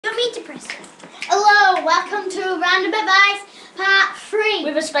Random Advice Part 3.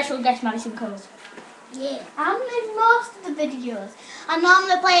 With a special guest, Madison Colours. Yeah, I'm in most of the videos. I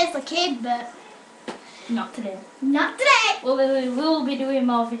normally play as the kid, but not today. Not today. We'll be doing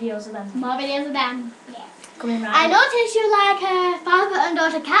more videos of them. More videos of them. Yeah. Coming right I up. noticed you like a father and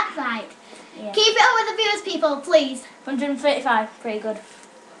daughter cat fight. Yeah. Keep it up with the viewers, people, please. 135, pretty good.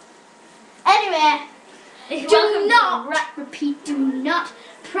 Anyway, do not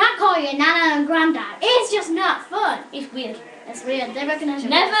prank call your nana and granddad. It's just not fun. It's weird. It's weird. They recognise you.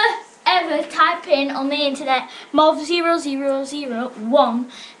 Never ever type in on the internet MOV0001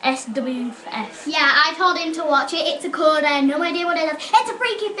 SWF. Yeah, I told him to watch it. It's a code. I have no idea what it is. It's a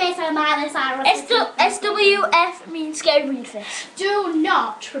freaky face on my side. SWF means scary face. Do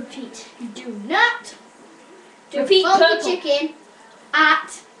not repeat. Do not Repeat funky purple. chicken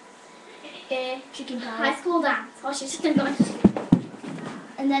at a Chicken high pie. school dance. Or she's just going to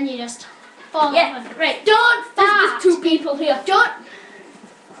and then you just fall Yeah, over. right. Don't There's fart. just 2 people here.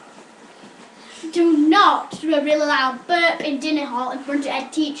 Do not do a really loud burp in dinner hall in front of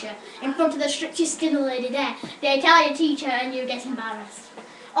head teacher, in front of the strictest dinner lady there. They tell your teacher and you get embarrassed.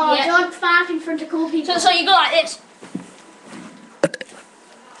 Or Yeah. don't fart in front of cool people. So you go like this.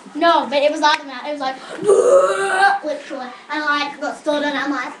 No, but it was louder than that. It was like literally, and like got stood and I'm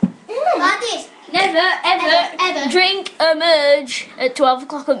like this. Never ever drink a merge at 12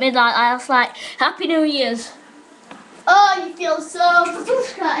 o'clock at midnight. I was like, Happy New Year's. Oh, you feel so good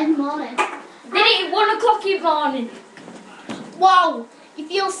in the morning. Did it at 1 o'clock in the morning. Wow, you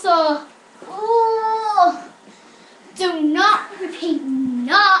feel so. Oh, do not repeat.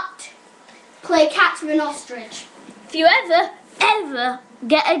 Not play catch with an ostrich. If you ever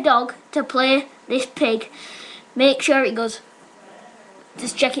get a dog to play this pig, make sure it goes.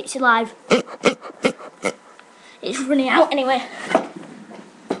 Just check it's alive. It's running out anyway.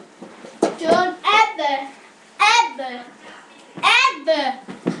 Don't ever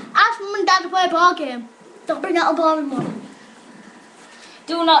ask mum and dad to play a ball game. Don't bring out a boring one.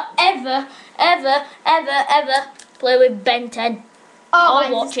 Do not ever play with Ben 10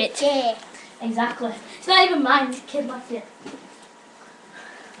 or watch it. Yeah. Exactly. It's not even mine, this kid left it.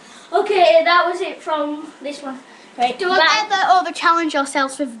 Okay, that was it from this one. Right, Don't ever over challenge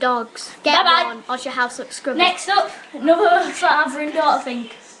yourselves with dogs. Get Bye-bye. one, or your house looks scrubby. Next up, another father and daughter thing.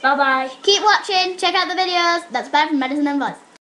 Bye bye. Keep watching, check out the videos. That's bye from Madison and Buzz.